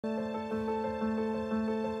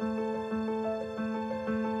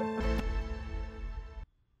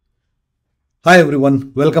Hi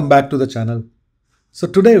everyone, welcome back to the channel. So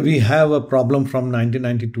today we have a problem from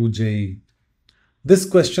 1992 JEE. This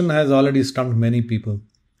question has already stumped many people.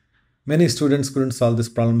 Many students couldn't solve this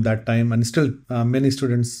problem that time, and still many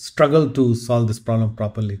students struggle to solve this problem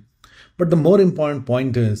properly. But the more important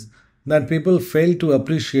point is that people fail to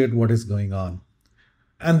appreciate what is going on.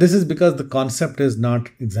 And this is because the concept is not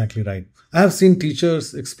exactly right. I have seen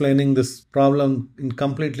teachers explaining this problem in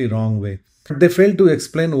completely wrong way. They fail to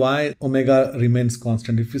explain why omega remains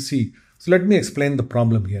constant. If you see, so let me explain the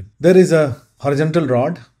problem here. There is a horizontal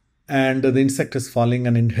rod and the insect is falling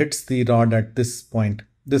and it hits the rod at this point.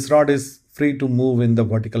 This rod is free to move in the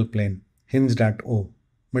vertical plane, hinged at O,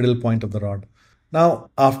 middle point of the rod. Now,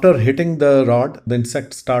 after hitting the rod, the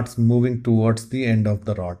insect starts moving towards the end of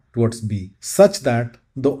the rod, towards B, such that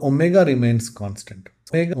the omega remains constant.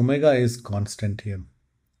 Omega is constant here,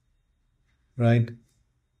 right?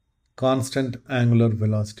 Constant angular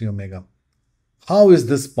velocity omega. How is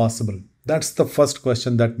this possible? That's the first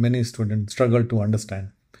question that many students struggle to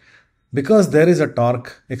understand. Because there is a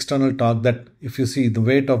torque, external torque, that if you see the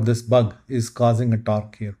weight of this bug is causing a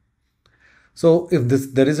torque here. So if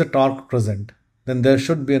there is a torque present, then there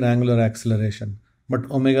should be an angular acceleration, but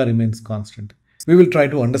omega remains constant. We will try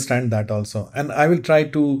to understand that also, and I will try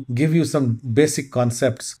to give you some basic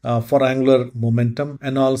concepts for angular momentum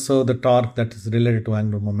and also the torque that is related to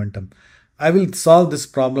angular momentum. I will solve this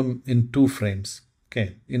problem in two frames.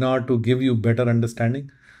 Okay, in order to give you better understanding,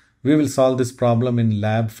 we will solve this problem in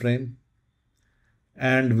lab frame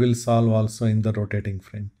and we'll solve also in the rotating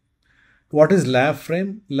frame. What is lab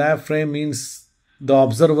frame? Lab frame means the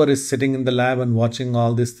observer is sitting in the lab and watching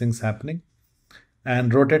all these things happening.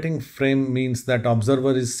 And rotating frame means that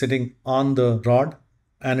observer is sitting on the rod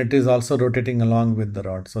and it is also rotating along with the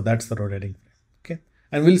rod. So that's the rotating frame. Okay.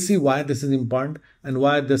 And we'll see why this is important and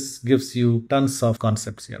why this gives you tons of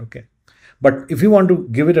concepts here. Okay. But if you want to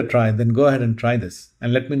give it a try, then go ahead and try this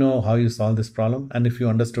and let me know how you solve this problem and if you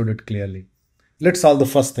understood it clearly. Let's solve the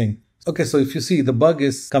first thing. Okay, so if you see, the bug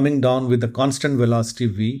is coming down with a constant velocity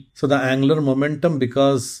v. So the angular momentum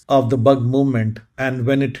because of the bug movement and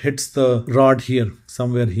when it hits the rod here,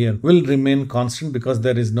 somewhere here, will remain constant because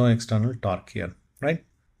there is no external torque here, right?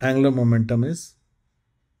 Angular momentum is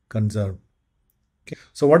conserved. Okay.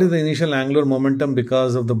 So what is the initial angular momentum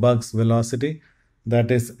because of the bug's velocity? That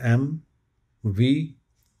is mv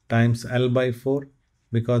times L by 4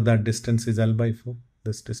 because that distance is L by 4,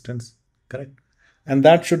 this distance, correct? And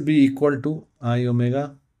that should be equal to I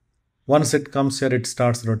omega. Once it comes here, it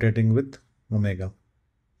starts rotating with omega.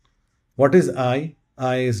 What is I?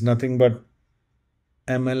 I is nothing but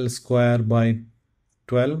ml square by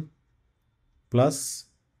 12 plus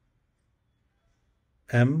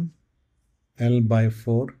m L by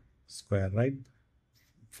 4 square, right?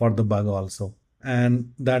 For the bug also.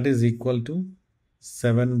 And that is equal to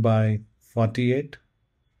 7 by 48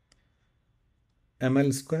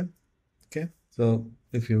 ml square. Okay. So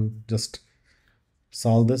if you just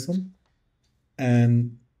solve this one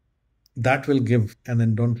and that will give, and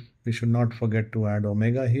then we should not forget to add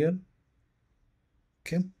omega here.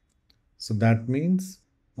 Okay. So that means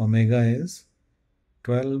omega is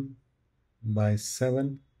 12 by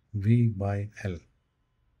 7 V by L.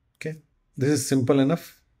 Okay. This is simple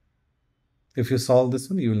enough. If you solve this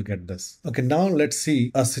one, you will get this. Okay. Now let's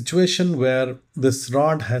see a situation where this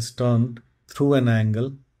rod has turned through an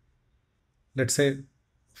angle, let's say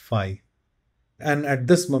phi. And at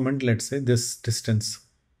this moment, let's say this distance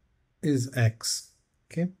is x.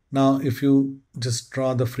 Okay. Now, if you just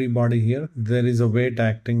draw the free body here, there is a weight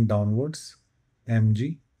acting downwards,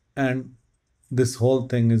 mg, and this whole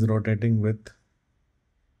thing is rotating with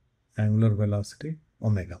angular velocity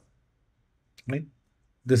omega. Right?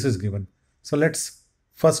 This is given. So let's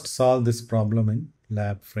first solve this problem in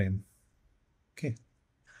lab frame. Okay.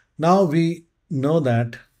 Now we know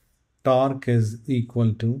that torque is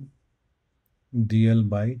equal to dl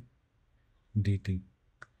by dt.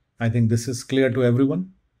 I think this is clear to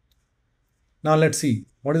everyone. Now let's see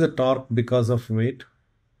what is the torque because of weight.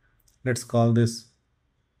 Let's call this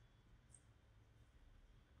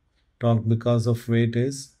torque because of weight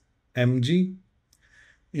is mg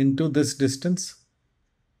into this distance,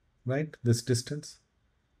 right? This distance.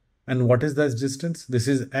 And what is this distance? This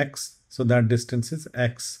is x. So that distance is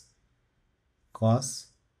x cos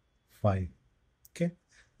phi. Okay.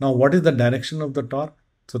 Now what is the direction of the torque?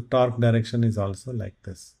 So torque direction is also like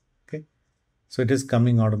this. Okay. So it is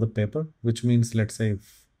coming out of the paper, which means let's say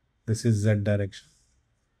if this is z direction.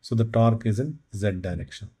 So the torque is in z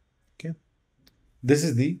direction. Okay. This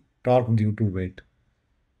is the torque due to weight.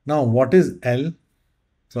 Now what is L?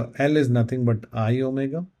 So L is nothing but I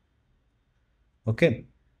omega. Okay.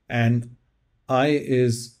 And I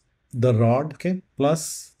is the rod, okay, plus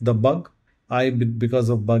the bug. I, because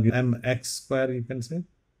of bug, mx square, you can say,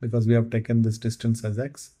 because we have taken this distance as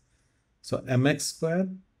x. So mx square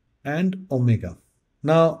and omega.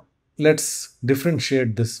 Now let's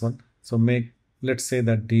differentiate this one. So let's say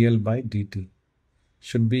that dl by dt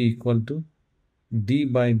should be equal to d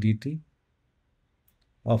by dt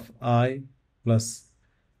of I plus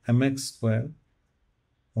mx square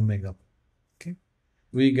omega. Okay,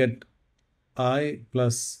 we get I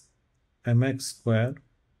plus mx square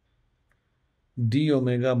d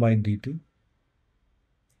omega by dt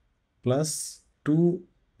plus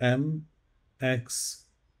 2mx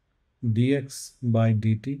dx by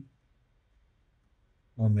dt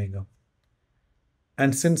omega.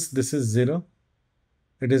 And since this is 0,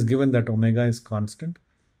 it is given that omega is constant.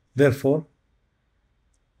 Therefore,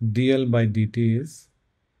 dl by dt is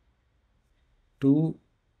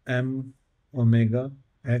 2m omega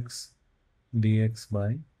x dx by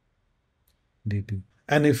dt.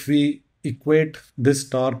 And if we equate this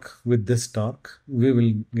torque with this torque, we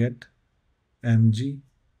will get mg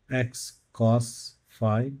x cos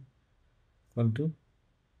phi equal to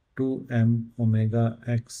 2m omega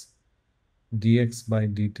x dx by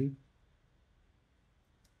dt.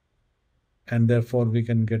 And therefore we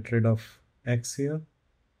can get rid of x here.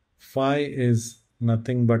 Phi is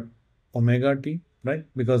nothing but omega t, right?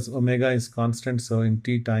 Because omega is constant, so in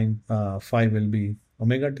t time phi will be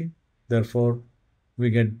omega t. Therefore we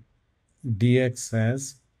get dx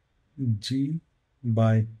as g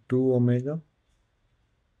by 2 omega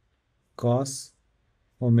cos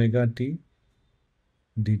omega t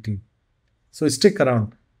dt. So stick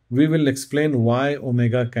around. We will explain why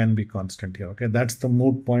omega can be constant here. Okay, that's the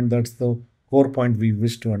moot point. That's the core point we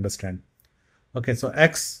wish to understand. Okay, so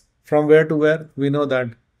x from where to where? We know that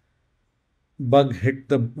bug hit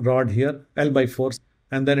the rod here, L by 4,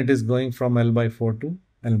 and then it is going from L by 4 to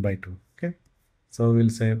L by 2. Okay, so we'll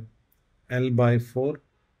say L by 4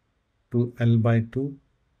 to L by 2.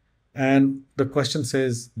 And the question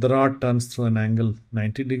says the rod turns through an angle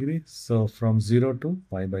 90 degrees. So from 0 to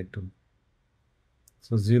pi by 2.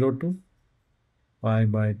 So 0 to pi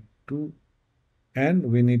by 2. And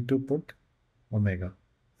we need to put omega,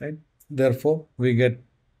 right? Therefore, we get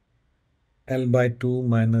L by 2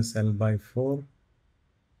 minus L by 4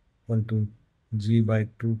 equal to G by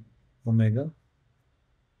 2 omega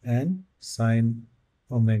and sine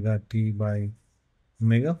omega t by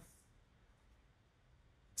omega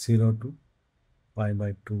 0 to pi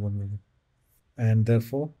by 2 omega. And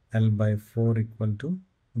therefore, L by 4 equal to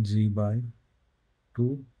G by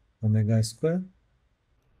 2 omega square.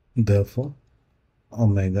 Therefore,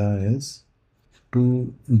 omega is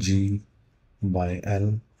 2G by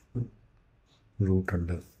L root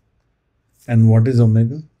under. And what is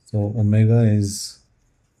omega? So omega is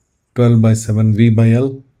 12 by 7 V by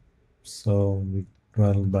L. So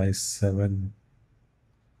 12 by 7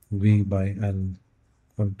 V by L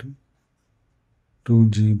equal to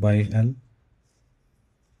 2G by L.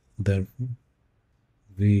 Therefore,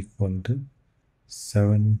 V equal to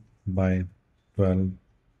 7 by 12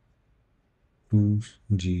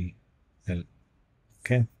 2G L.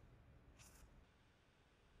 Okay.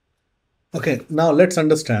 Okay, now let's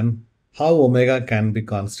understand how omega can be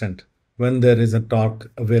constant when there is a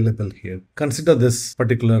torque available here. Consider this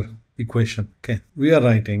particular equation. Okay, we are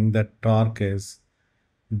writing that torque is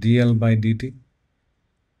dl by dt.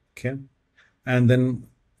 Okay, and then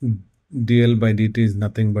dl by dt is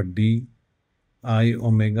nothing but d I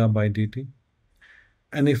omega by dt.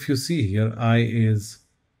 And if you see here, I is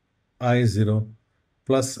I0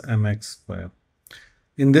 plus mx square.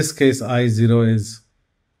 In this case, I0 is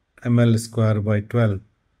ml square by 12,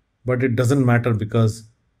 but it doesn't matter because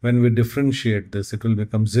when we differentiate this, it will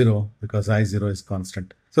become 0 because I0 is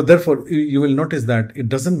constant. So therefore, you will notice that it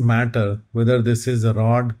doesn't matter whether this is a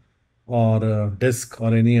rod or a disc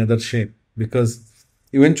or any other shape, because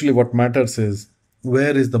eventually what matters is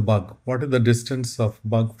where is the bug? What is the distance of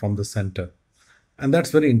bug from the center? And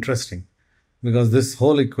that's very interesting because this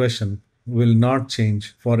whole equation will not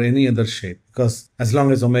change for any other shape, because as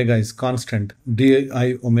long as omega is constant, di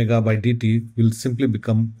omega by dt will simply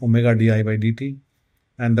become omega di by dt,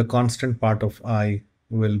 and the constant part of I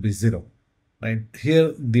will be 0. Right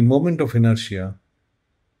here, the moment of inertia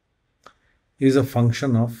is a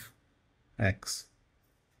function of x.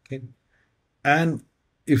 Okay, and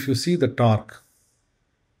if you see the torque,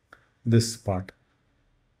 this part,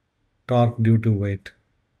 torque due to weight,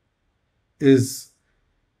 is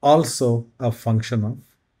also a function of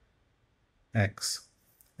x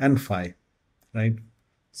and phi, right?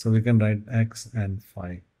 So we can write x and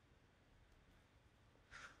phi.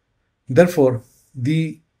 Therefore,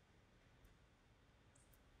 the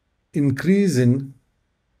increase in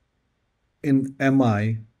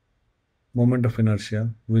mi, moment of inertia,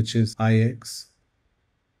 which is ix,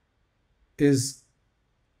 is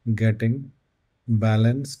getting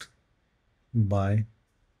balanced by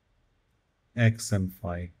x and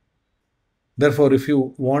phi. Therefore, if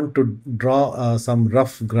you want to draw some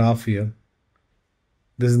rough graph here,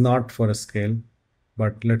 this is not for a scale,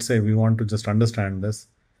 but let's say we want to just understand this,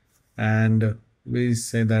 and we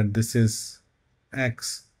say that this is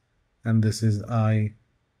x and this is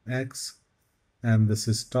ix and this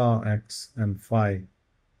is tau x and phi,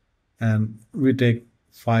 and we take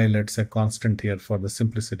phi, let's say, constant here for the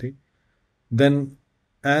simplicity. Then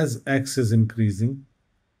as x is increasing,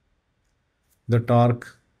 the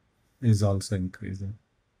torque is also increasing.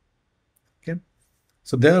 Okay,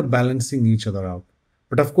 so they are balancing each other out.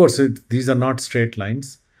 But of course, these are not straight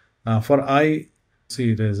lines. For I,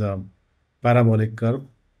 see, it is a parabolic curve,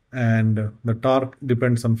 and the torque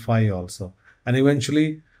depends on phi also. And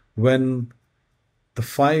eventually, when the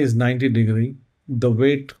phi is 90 degree, the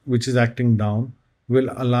weight which is acting down will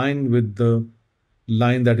align with the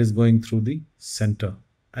line that is going through the center,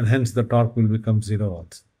 and hence the torque will become zero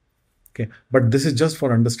also. Okay, but this is just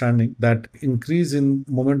for understanding that increase in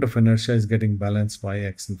moment of inertia is getting balanced by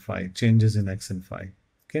x and phi, changes in x and phi.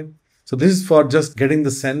 Okay, so this is for just getting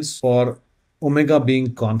the sense for omega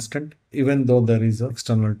being constant, even though there is an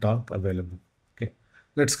external torque available. Okay,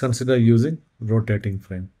 let's consider using rotating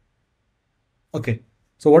frame. Okay,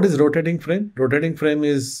 so what is rotating frame? Rotating frame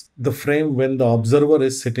is the frame when the observer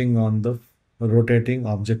is sitting on the rotating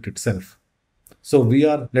object itself. So we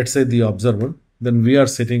are, let's say, the observer, then we are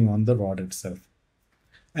sitting on the rod itself.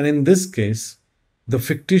 And in this case, the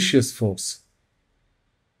fictitious force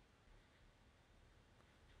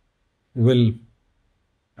will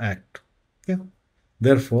act. Okay?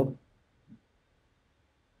 Therefore,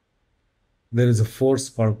 there is a force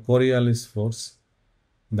called Coriolis force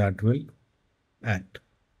that will act.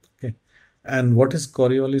 Okay. And what is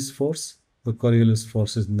Coriolis force? The Coriolis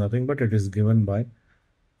force is nothing but it is given by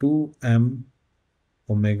 2m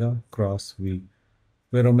omega cross v,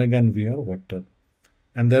 where omega and v are vector.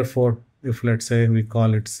 And therefore, if let's say we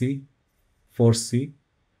call it c, force c,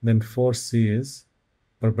 then force c is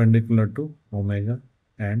perpendicular to omega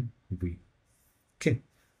and v. Okay.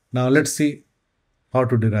 Now let's see how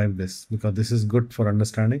to derive this, because this is good for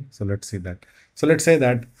understanding. So let's see that. So let's say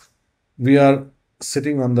that we are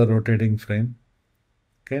sitting on the rotating frame.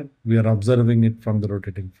 Okay. We are observing it from the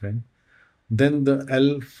rotating frame. Then the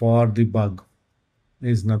L for the bug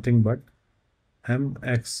is nothing but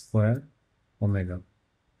mx square omega,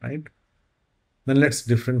 right? Then let's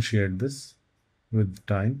differentiate this with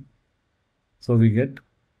time. So we get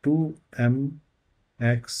 2mx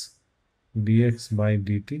dx by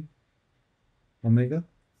dt omega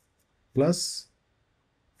plus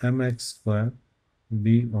mx square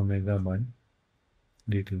d omega by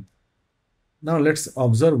dt. Now let's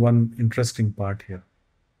observe one interesting part here.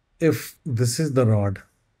 If this is the rod,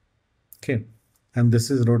 okay, and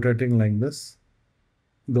this is rotating like this,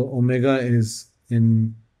 the omega is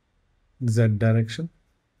in z direction.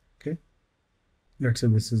 Okay, let's say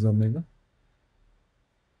this is omega,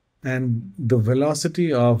 and the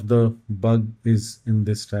velocity of the bug is in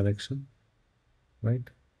this direction, right?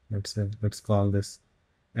 Let's call this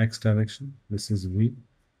x direction, this is v,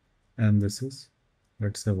 and this is,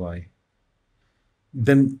 let's say, y.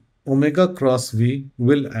 Then omega cross v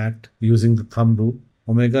will act using the thumb rule.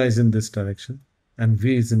 Omega is in this direction and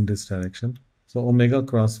v is in this direction. So omega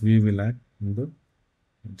cross v will act in the,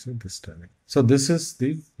 let's say, this direction. So this is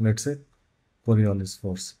the, let's say, Coriolis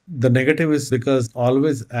force. The negative is because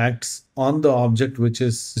always acts on the object which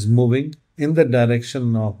is moving in the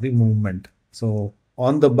direction of the movement. So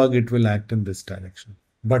on the bug, it will act in this direction.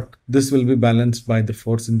 But this will be balanced by the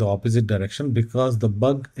force in the opposite direction because the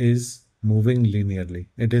bug is moving linearly.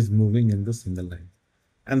 It is moving in the single line.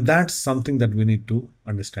 And that's something that we need to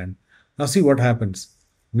understand. Now see what happens.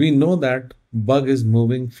 We know that bug is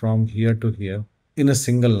moving from here to here in a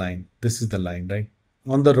single line. This is the line, right?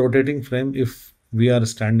 On the rotating frame, if we are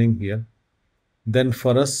standing here, then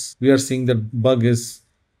for us, we are seeing that bug is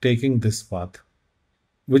taking this path,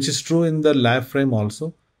 which is true in the lab frame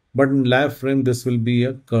also. But in lab frame, this will be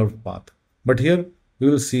a curved path. But here, we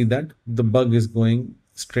will see that the bug is going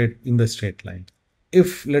straight in the straight line.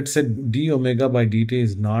 If let's say d omega by dt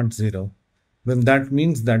is not 0, then that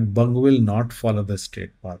means that bug will not follow the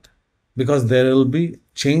straight path because there will be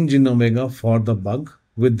change in omega for the bug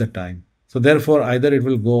with the time. So therefore, either it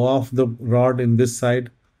will go off the rod in this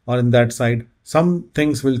side or in that side. Some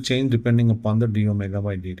things will change depending upon the d omega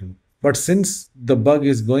by dt. But since the bug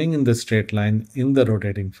is going in the straight line in the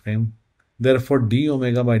rotating frame, Therefore, d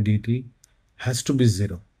omega by dt has to be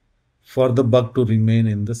 0 for the bug to remain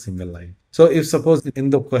in the single line. So if suppose in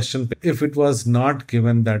the question, if it was not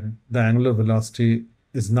given that the angular velocity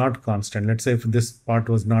is not constant, let's say if this part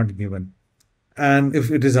was not given, and if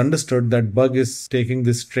it is understood that bug is taking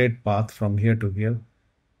this straight path from here to here,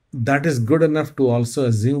 that is good enough to also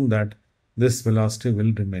assume that this velocity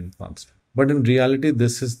will remain constant. But in reality,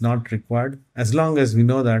 this is not required as long as we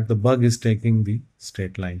know that the bug is taking the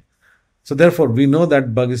straight line. So therefore, we know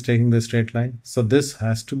that bug is taking the straight line. So this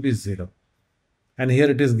has to be 0. And here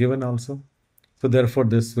it is given also. So therefore,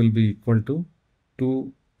 this will be equal to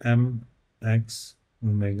 2mx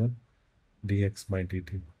omega dx by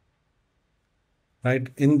dt. Right?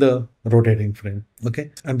 In the rotating frame.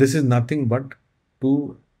 Okay. And this is nothing but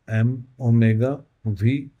 2m omega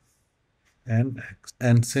v and x.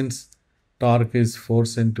 And since torque is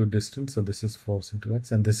force into distance, so this is force into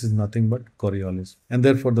x, and this is nothing but Coriolis. And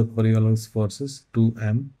therefore, the Coriolis force is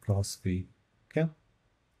 2m cross v. Okay.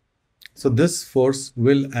 So this force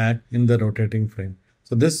will act in the rotating frame.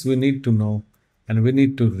 So this we need to know, and we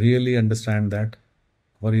need to really understand that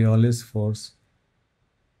Coriolis force,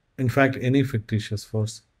 in fact, any fictitious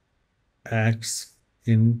force, acts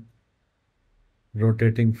in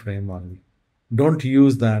rotating frame only. Don't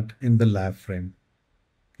use that in the lab frame.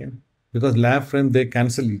 Okay. Because lab frame, they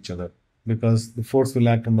cancel each other, because the force will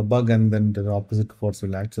act on the bug and then the opposite force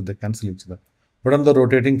will act, so they cancel each other. But on the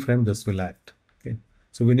rotating frame, this will act. Okay,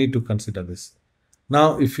 so we need to consider this.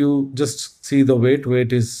 Now, if you just see the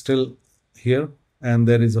weight is still here, and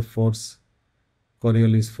there is a force,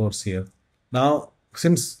 Coriolis force here. Now,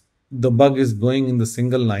 since the bug is going in the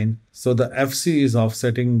single line, so the Fc is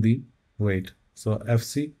offsetting the weight. So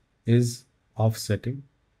Fc is offsetting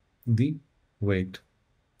the weight.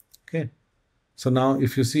 Okay, so now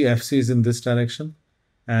if you see Fc is in this direction,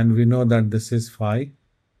 and we know that this is phi,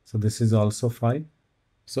 so this is also phi.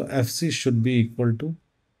 So Fc should be equal to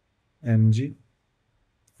mg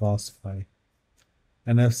cos phi,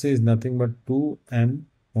 and Fc is nothing but 2m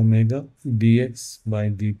omega dx by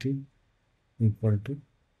dt equal to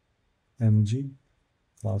mg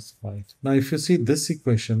cos phi. Now if you see this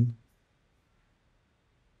equation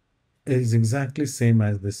is exactly same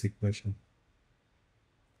as this equation.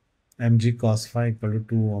 Mg cos phi equal to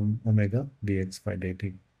 2 omega dx by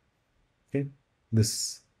dt. Okay,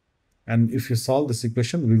 this, and if you solve this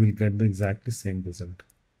equation, we will get the exactly same result.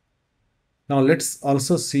 Now let's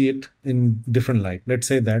also see it in different light. Let's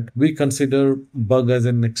say that we consider bug as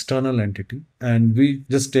an external entity, and we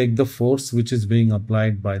just take the force which is being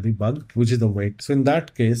applied by the bug, which is the weight. So in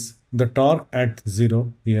that case, the torque at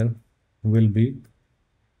 0 here will be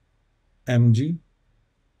mg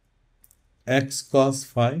x cos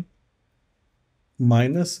phi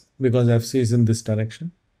minus, because Fc is in this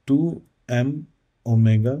direction, 2m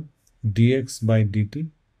omega dx by dt,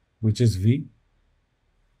 which is v,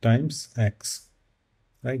 times x,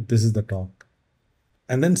 right? This is the torque.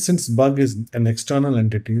 And then since bug is an external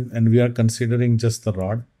entity and we are considering just the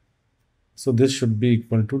rod, so this should be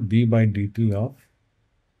equal to d by dt of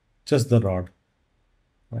just the rod,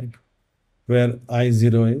 right? Where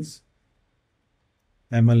I0 is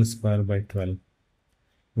ml square by 12,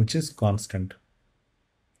 which is constant.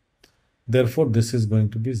 Therefore, this is going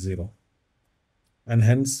to be 0. And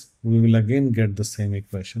hence, we will again get the same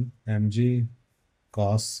equation, mg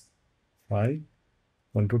cos phi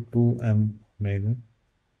equal to 2m omega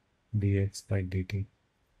dx by dt.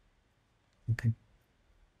 Okay.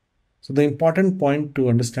 So the important point to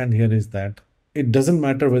understand here is that it doesn't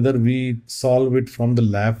matter whether we solve it from the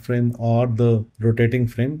lab frame or the rotating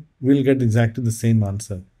frame, we'll get exactly the same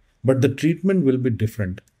answer. But the treatment will be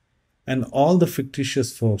different. And all the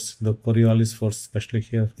fictitious force, the Coriolis force, especially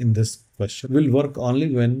here in this question, will work only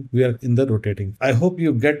when we are in the rotating. I hope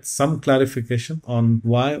you get some clarification on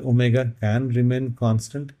why omega can remain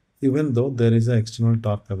constant even though there is an external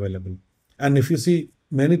torque available. And if you see,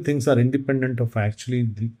 many things are independent of actually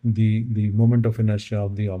the moment of inertia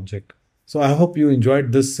of the object. So I hope you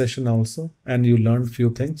enjoyed this session also and you learned few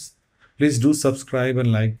things. Please do subscribe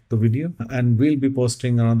and like the video, and we'll be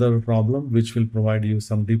posting another problem which will provide you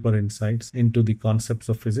some deeper insights into the concepts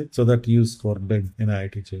of physics so that you score big in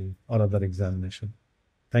IIT JEE or other examination.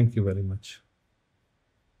 Thank you very much.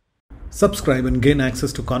 Subscribe and gain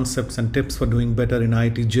access to concepts and tips for doing better in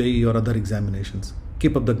IIT JEE or other examinations.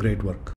 Keep up the great work.